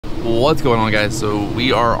What's going on, guys? So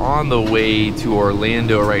we are on the way to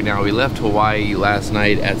Orlando right now. We left Hawaii last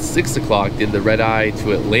night at 6 o'clock, did the red eye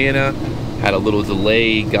to Atlanta, had a little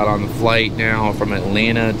delay, got on the flight now from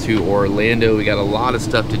Atlanta to Orlando. We got a lot of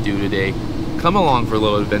stuff to do today. Come along for a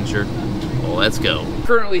little adventure. Let's go.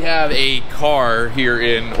 Currently have a car here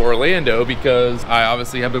in Orlando because I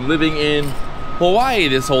obviously have been living in Hawaii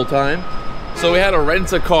this whole time. So we had to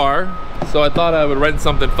rent a car. So I thought I would rent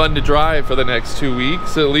something fun to drive for the next 2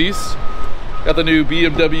 weeks at least. Got the new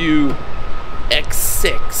BMW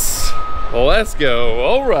X6. Well, let's go.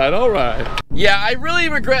 All right, all right. Yeah, I really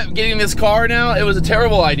regret getting this car now. It was a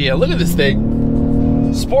terrible idea. Look at this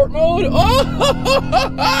thing. Sport mode. Oh!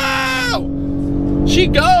 She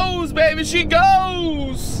goes, baby, she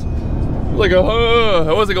goes. Like,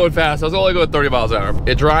 I wasn't going fast. I was only going 30 miles an hour.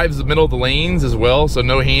 It drives the middle of the lanes as well, so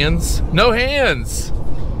no hands. No hands.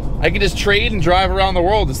 I can just trade and drive around the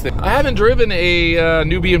world this thing. I haven't driven a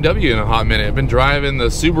new BMW in a hot minute. I've been driving the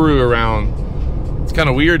Subaru around. It's kind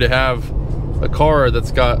of weird to have a car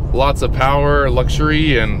that's got lots of power,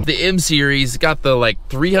 luxury, and the M series got the like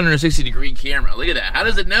 360-degree camera. Look at that. How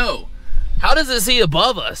does it know? How does it see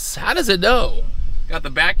above us? How does it know? Got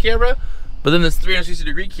the back camera, but then this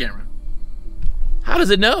 360-degree camera. How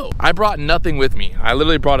does it know? I brought nothing with me. I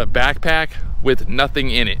literally brought a backpack with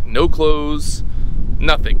nothing in it. No clothes,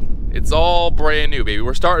 nothing. It's all brand new, baby.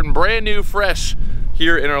 We're starting brand new, fresh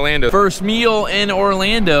here in Orlando. First meal in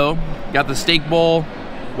Orlando. Got the steak bowl,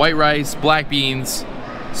 white rice, black beans,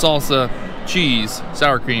 salsa, cheese,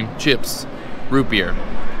 sour cream, chips, root beer.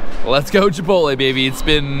 Let's go Chipotle, baby. It's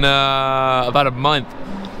been about a month.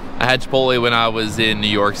 I had Chipotle when I was in New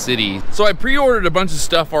York City. So I pre-ordered a bunch of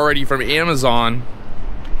stuff already from Amazon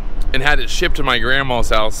and had it shipped to my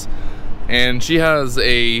grandma's house. And she has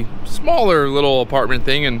a smaller little apartment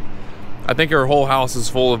thing, and I think her whole house is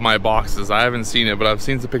full of my boxes. I haven't seen it, but I've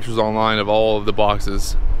seen some pictures online of all of the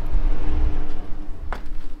boxes.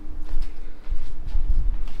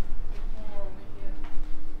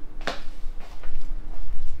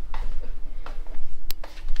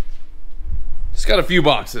 Just got a few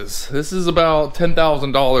boxes. This is about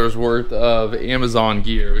 $10,000 worth of Amazon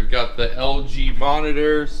gear. We've got the LG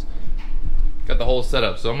monitors. Got the whole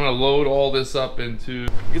setup. So I'm gonna load all this up into,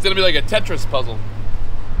 it's gonna be like a Tetris puzzle.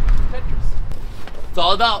 Tetris. It's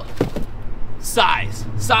all about size.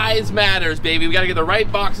 Size matters, baby. We gotta get the right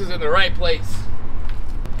boxes in the right place.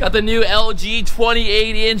 Got the new LG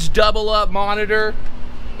 28-inch double up monitor.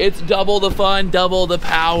 It's double the fun, double the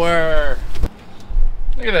power.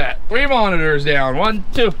 Look at that. 3 monitors down. 1,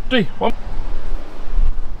 2, 3. 1.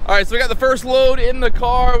 All right, so we got the first load in the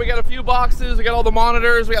car. We got a few boxes. We got all the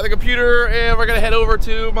monitors. We got the computer, and we're gonna head over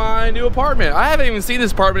to my new apartment. I haven't even seen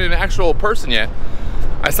this apartment in actual person yet.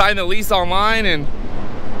 I signed the lease online and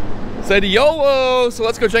said YOLO, so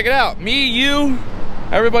let's go check it out. Me, you,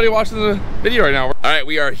 everybody watching the video right now. All right,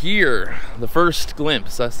 we are here. The first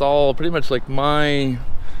glimpse. I saw pretty much like my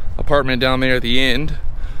apartment down there at the end.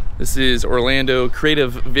 This is Orlando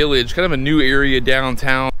Creative Village, kind of a new area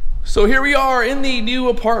downtown. So here we are in the new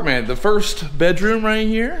apartment, the first bedroom right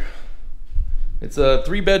here. It's a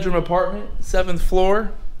 3-bedroom apartment, 7th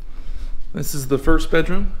floor. This is the first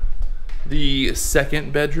bedroom. The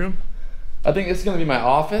second bedroom. I think this is gonna be my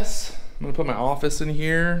office. I'm gonna put my office in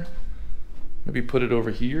here. Maybe put it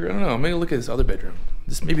over here. I don't know, maybe look at this other bedroom.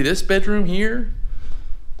 Maybe this bedroom here,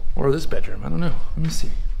 or this bedroom, I don't know. Let me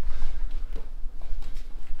see.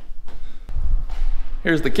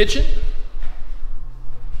 Here's the kitchen.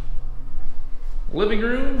 Living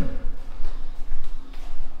room.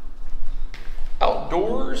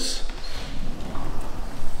 Outdoors.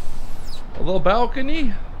 A little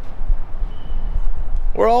balcony.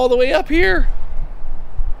 We're all the way up here.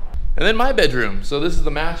 And then my bedroom. So this is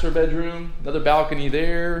the master bedroom. Another balcony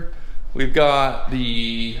there. We've got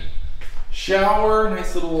the shower.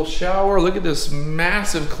 Nice little shower. Look at this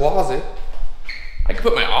massive closet. I could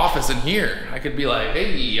put my office in here. I could be like,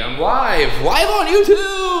 hey, I'm live on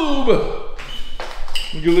YouTube.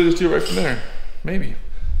 You can just do it right from there, maybe.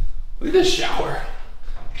 Look at this shower.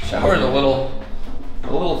 Shower is a little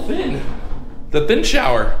thin. The thin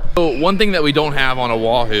shower. So one thing that we don't have on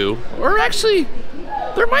Oahu, or actually,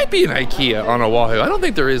 there might be an IKEA on Oahu. I don't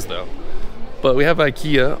think there is though. But we have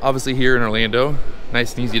IKEA, obviously here in Orlando.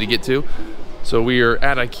 Nice and easy to get to. So we are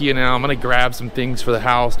at IKEA now. I'm gonna grab some things for the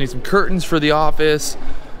house. Need some curtains for the office.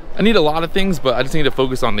 I need a lot of things, but I just need to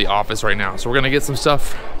focus on the office right now. So we're gonna get some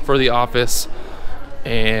stuff for the office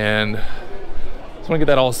and just wanna get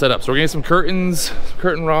that all set up. So we're gonna get some curtains, some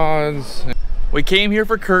curtain rods. We came here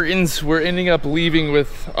for curtains. We're ending up leaving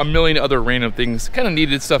with a million other random things. Kind of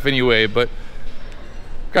needed stuff anyway, but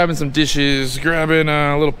Grabbing some dishes, grabbing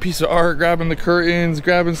a little piece of art, grabbing the curtains,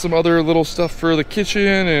 grabbing some other little stuff for the kitchen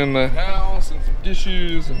and the house, and some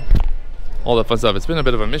dishes and all that fun stuff. It's been a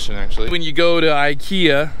bit of a mission, actually. When you go to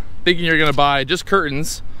IKEA thinking you're gonna buy just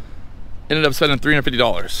curtains, ended up spending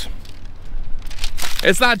 $350.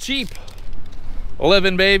 It's not cheap.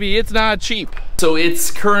 Living, baby, it's not cheap. So it's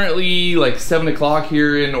currently like 7 o'clock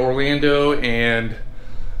here in Orlando, and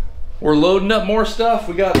we're loading up more stuff.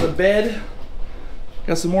 We got the bed.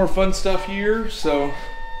 Got some more fun stuff here, so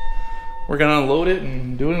we're gonna unload it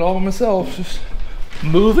and doing it all by myself. Just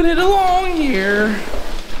moving it along here.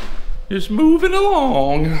 Just moving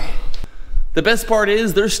along. The best part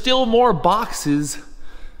is there's still more boxes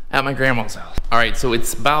at my grandma's house. All right, so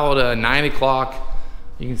it's about 9 o'clock.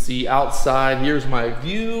 You can see outside, here's my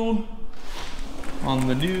view on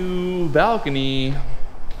the new balcony.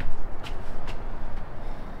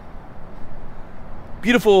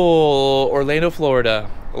 Beautiful Orlando, Florida.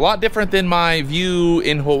 A lot different than my view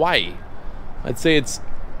in Hawaii. I'd say it's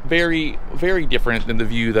very, very different than the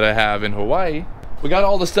view that I have in Hawaii. We got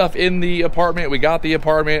all the stuff in the apartment. We got the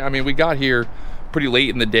apartment. I mean, we got here pretty late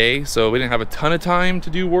in the day, so we didn't have a ton of time to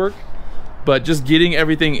do work. But just getting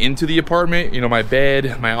everything into the apartment, you know, my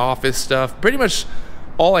bed, my office stuff, pretty much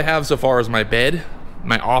all I have so far is my bed,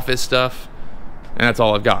 my office stuff, and that's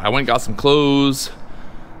all I've got. I went and got some clothes.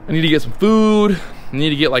 I need to get some food. I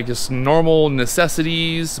need to get like just normal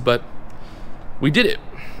necessities, but we did it.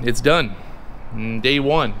 It's done. Day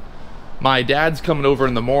one. My dad's coming over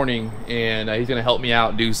in the morning, and he's gonna help me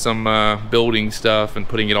out do some building stuff and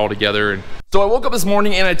putting it all together. And so I woke up this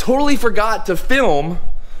morning and I totally forgot to film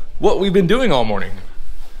what we've been doing all morning.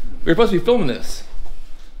 We were supposed to be filming this.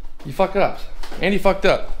 You fucked up. Andy fucked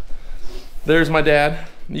up. There's my dad.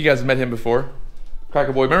 You guys have met him before.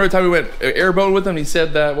 Cracker boy. Remember the time we went airboat with him? He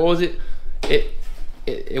said that, what was it?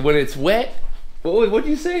 When it's wet, what'd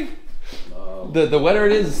you say? The wetter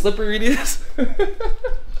it is, the slipperier it is.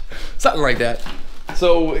 Something like that.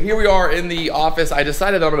 So here we are in the office. I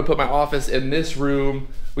decided I'm gonna put my office in this room.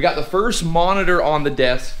 We got the first monitor on the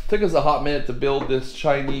desk. Took us a hot minute to build this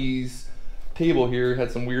Chinese table here.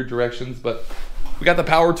 Had some weird directions, but we got the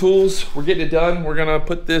power tools. We're getting it done. We're gonna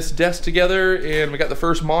put this desk together, and we got the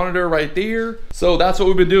first monitor right there. So that's what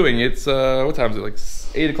we've been doing. It's, what time is it? Like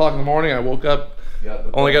 8 o'clock in the morning. I woke up,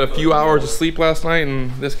 only got a few hours of sleep last night,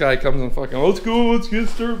 and this guy comes and fucking, let's go,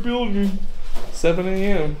 let's start building. 7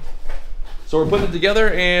 a.m. So we're putting it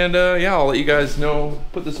together, and yeah, I'll let you guys know,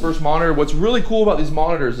 put this first monitor. What's really cool about these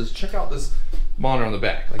monitors is check out this monitor on the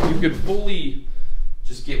back. Like, you could fully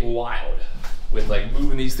just get wild with like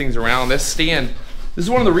moving these things around. This stand, this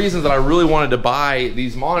is one of the reasons that I really wanted to buy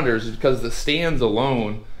these monitors, is because the stands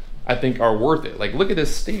alone, I think, are worth it. Like, look at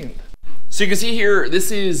this stand. So you can see here,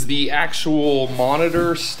 this is the actual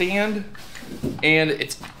monitor stand, and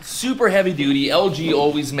it's super heavy duty. LG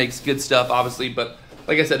always makes good stuff, obviously, but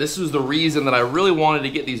like I said, this was the reason that I really wanted to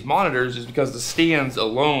get these monitors, is because the stands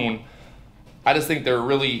alone, I just think they're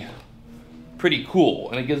really pretty cool,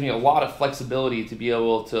 and it gives me a lot of flexibility to be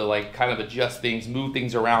able to like kind of adjust things, move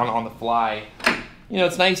things around on the fly. You know,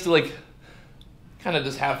 it's nice to like kind of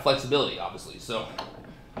just have flexibility, obviously. So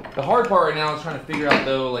the hard part right now is trying to figure out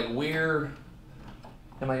though, like, where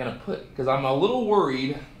am I gonna put it? Because I'm a little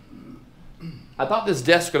worried. I thought this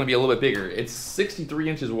desk was gonna be a little bit bigger. It's 63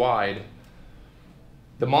 inches wide.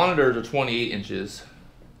 The monitors are 28 inches.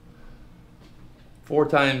 4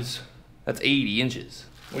 times, that's 80 inches.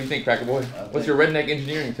 What do you think, Cracker Boy? What's your redneck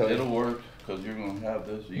engineering tell you? It'll work, because you're going to have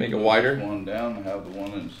this. You make it wider? One down and have the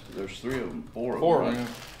one that's, there's 3 of them, 4 of them. Right?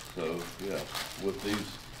 So, yeah, with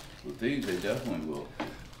these, they definitely will.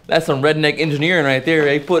 That's some redneck engineering right there.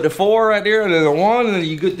 They put the 4 right there, and then the 1, and then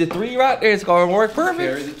you get the 3 right there. It's going to work perfect.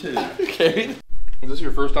 Carry the 2. Okay. Is this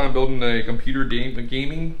your first time building a computer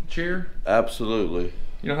gaming chair? Absolutely.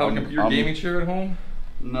 You don't have a computer gaming chair at home?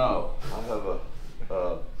 No, I have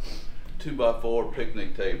a 2x4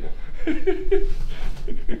 picnic table.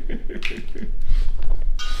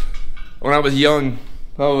 When I was young,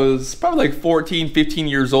 I was probably like 14, 15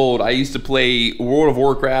 years old. I used to play World of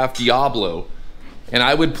Warcraft, Diablo. And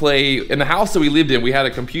I would play, in the house that we lived in, we had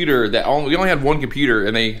a computer that we only had one computer,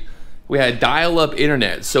 and we had dial-up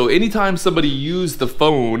internet. So anytime somebody used the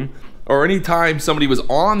phone, or anytime somebody was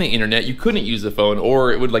on the internet, you couldn't use the phone,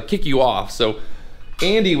 or it would like kick you off. So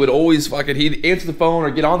Andy would always he'd answer the phone or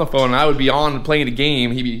get on the phone, and I would be on playing a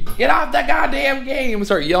game. He'd be, get off that goddamn game, and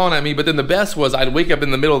start yelling at me. But then the best was I'd wake up in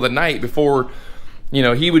the middle of the night before, you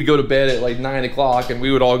know, he would go to bed at like 9 o'clock, and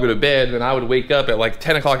we would all go to bed, and I would wake up at like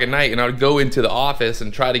 10 o'clock at night, and I would go into the office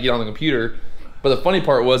and try to get on the computer. But the funny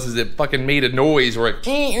part was, is it fucking made a noise where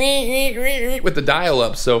it with the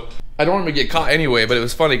dial-up. So I don't want to get caught anyway, but it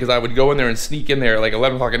was funny because I would go in there and sneak in there like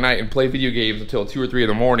 11 o'clock at night and play video games until 2 or 3 in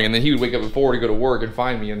the morning, and then he would wake up at 4 to go to work and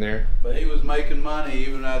find me in there. But he was making money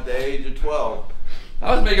even at the age of 12.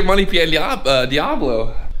 I was making money playing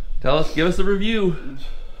Diablo. Tell us, give us a review.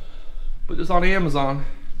 Put this on Amazon.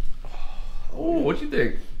 Oh, what you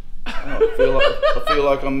think? I feel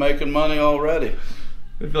like I'm making money already.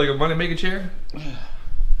 You feel like a money making chair?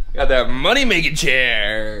 Got that money making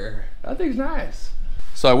chair. That thing's nice.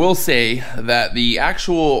 So I will say that the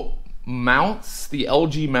actual mounts, the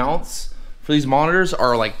LG mounts for these monitors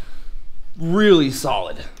are like really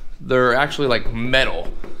solid. They're actually like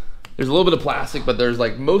metal. There's a little bit of plastic, but there's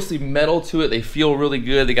like mostly metal to it. They feel really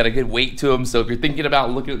good. They got a good weight to them. So if you're thinking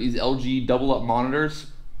about looking at these LG double up monitors,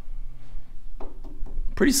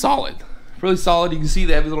 pretty solid, really solid. You can see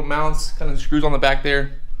they have these little mounts, kind of screws on the back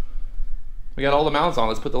there. We got all the mounts on.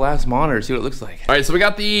 Let's put the last monitor, see what it looks like. All right, so we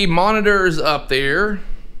got the monitors up there.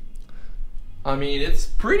 I mean, it's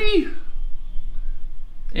pretty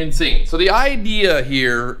insane. So the idea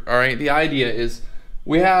here, all right, the idea is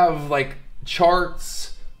we have like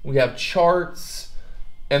charts, we have charts,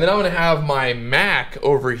 and then I'm gonna have my Mac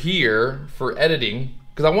over here for editing,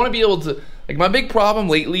 because I wanna be able to, like my big problem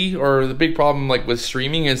lately, or the big problem like with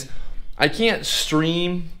streaming is I can't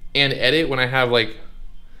stream and edit when I have like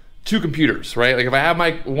 2 computers, right? Like if I have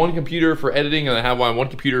my one computer for editing and I have my one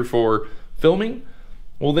computer for filming,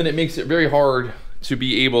 well then it makes it very hard to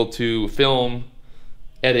be able to film,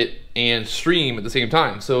 edit, and stream at the same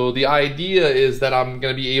time. So the idea is that I'm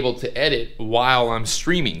gonna be able to edit while I'm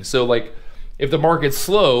streaming. So like if the market's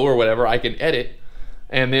slow or whatever, I can edit,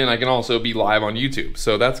 and then I can also be live on YouTube.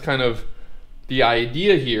 So that's kind of the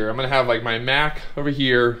idea here. I'm gonna have like my Mac over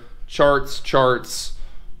here, charts,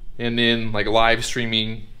 and then like live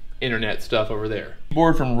streaming internet stuff over there.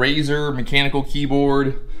 Keyboard from Razer, mechanical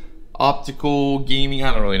keyboard, optical, gaming,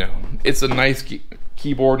 I don't really know. It's a nice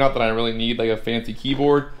keyboard, not that I really need like a fancy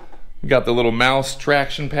keyboard. We got the little mouse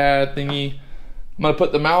traction pad thingy. I'm gonna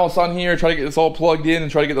put the mouse on here, try to get this all plugged in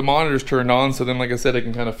and try to get the monitors turned on, so then like I said, I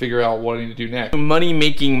can kind of figure out what I need to do next. Money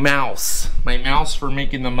making mouse. My mouse for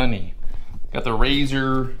making the money. Got the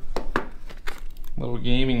Razer little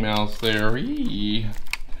gaming mouse there. Eee.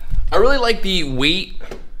 I really like the weight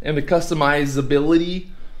and the customizability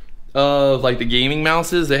of like the gaming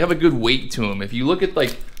mouses. They have a good weight to them. If you look at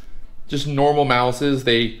like just normal mouses,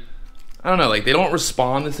 I don't know, like they don't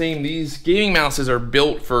respond the same. These gaming mouses are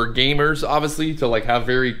built for gamers, obviously, to like have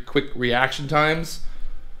very quick reaction times.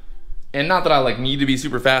 And not that I like need to be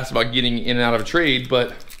super fast about getting in and out of a trade,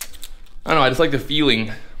 but I don't know, I just like the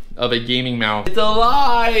feeling of a gaming mouse. It's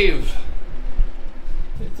alive!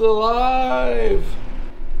 It's alive!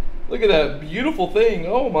 Look at that beautiful thing.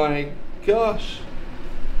 Oh my gosh.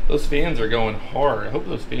 Those fans are going hard. I hope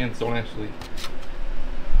those fans don't actually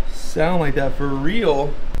sound like that for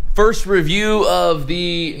real. First review of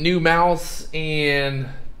the new mouse and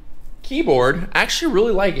keyboard. I actually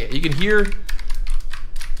really like it. You can hear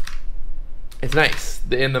it's nice.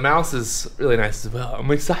 And the mouse is really nice as well.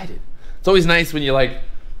 I'm excited. It's always nice when you like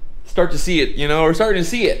start to see it, you know, or starting to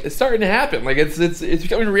see it. It's starting to happen. Like it's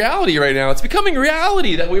becoming reality right now. It's becoming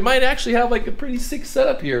reality that we might actually have like a pretty sick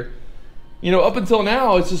setup here. You know, up until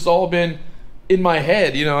now, it's just all been in my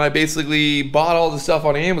head. You know, I basically bought all the stuff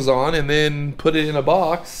on Amazon and then put it in a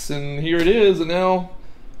box, and here it is, and now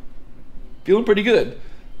feeling pretty good.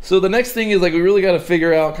 So the next thing is like we really got to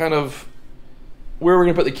figure out kind of where we're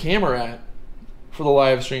gonna put the camera at for the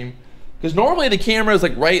live stream, because normally the camera is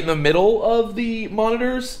like right in the middle of the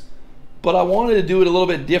monitors, but I wanted to do it a little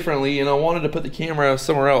bit differently, and I wanted to put the camera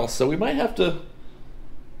somewhere else. So we might have to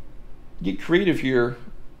get creative here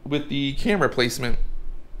with the camera placement.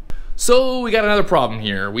 So we got another problem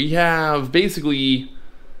here. We have basically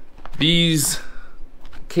these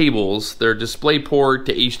cables. They're DisplayPort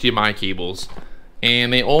to HDMI cables,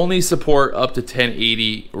 and they only support up to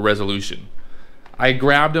 1080 resolution. I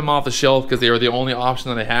grabbed them off the shelf because they were the only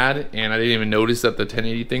option that I had, and I didn't even notice that the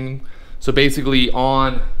 1080 thing. So basically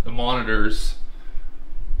on the monitors,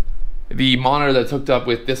 the monitor that's hooked up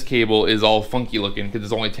with this cable is all funky looking because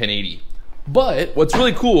it's only 1080. But what's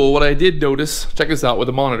really cool, what I did notice, check this out with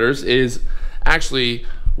the monitors, is actually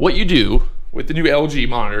what you do with the new LG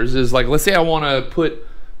monitors is like, let's say I want to put,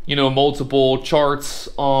 you know, multiple charts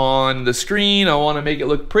on the screen. I want to make it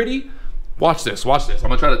look pretty. Watch this, watch this. I'm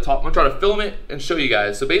gonna try to film it and show you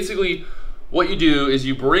guys. So basically what you do is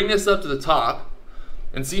you bring this up to the top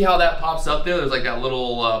and see how that pops up there. There's like that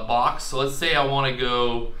little box. So let's say I want to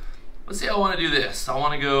go, let's say I want to do this. I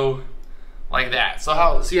want to go like that.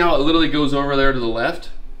 So see how it literally goes over there to the left?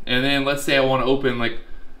 And then let's say I want to open like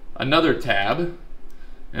another tab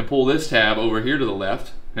and pull this tab over here to the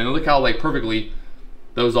left. And look how like perfectly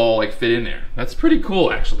those all like fit in there. That's pretty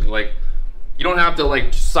cool actually. Like you don't have to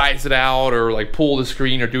like size it out or like pull the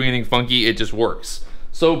screen or do anything funky, it just works.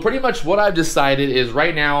 So pretty much what I've decided is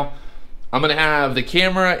right now I'm gonna have the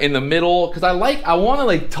camera in the middle because I wanna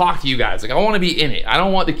like talk to you guys. Like I wanna be in it. I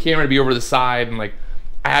don't want the camera to be over the side and like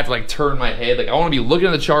I have to like turn my head. Like I wanna be looking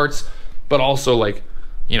at the charts, but also like,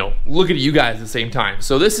 you know, looking at you guys at the same time.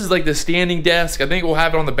 So this is like the standing desk. I think we'll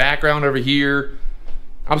have it on the background over here.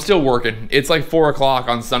 I'm still working. It's like 4 o'clock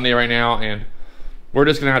on Sunday right now and we're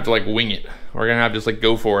just gonna have to like wing it. We're gonna have to just like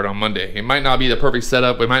go for it on Monday. It might not be the perfect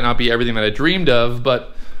setup. It might not be everything that I dreamed of,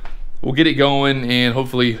 but we'll get it going and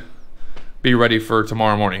hopefully be ready for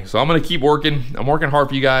tomorrow morning. So I'm gonna keep working. I'm working hard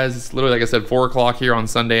for you guys. It's literally, like I said, 4 o'clock here on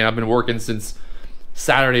Sunday and I've been working since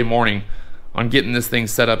Saturday morning on getting this thing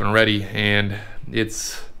set up and ready, and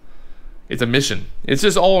it's a mission. It's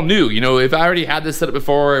just all new. You know, if I already had this set up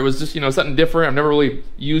before, it was just, you know, something different. I've never really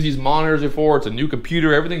used these monitors before. It's a new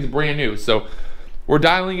computer. Everything's brand new. So we're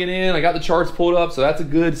dialing it in. I got the charts pulled up, so that's a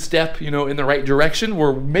good step, you know, in the right direction.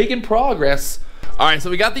 We're making progress. All right, so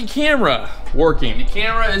we got the camera working. The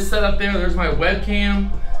camera is set up there. There's my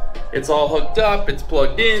webcam. It's all hooked up. It's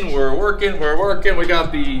plugged in. We're working. We're working. We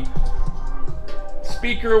got the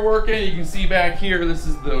speaker working. You can see back here, this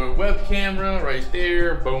is the web camera right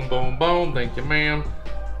there. Boom, boom, boom. Thank you, ma'am.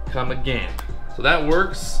 Come again. So that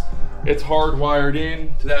works. It's hardwired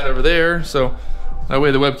in to that over there. So that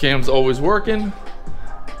way the webcam's always working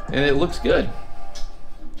and it looks good.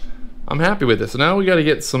 I'm happy with this. So now we got to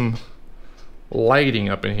get some lighting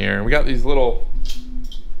up in here. We got these little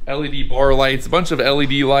LED bar lights, a bunch of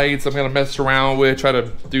LED lights I'm gonna mess around with, try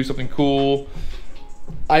to do something cool.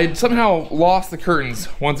 I somehow lost the curtains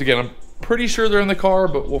once again. I'm pretty sure they're in the car,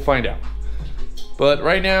 but we'll find out. But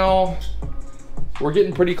right now, we're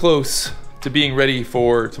getting pretty close to being ready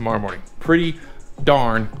for tomorrow morning. Pretty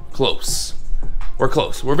darn close. We're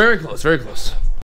close. We're very close, very close.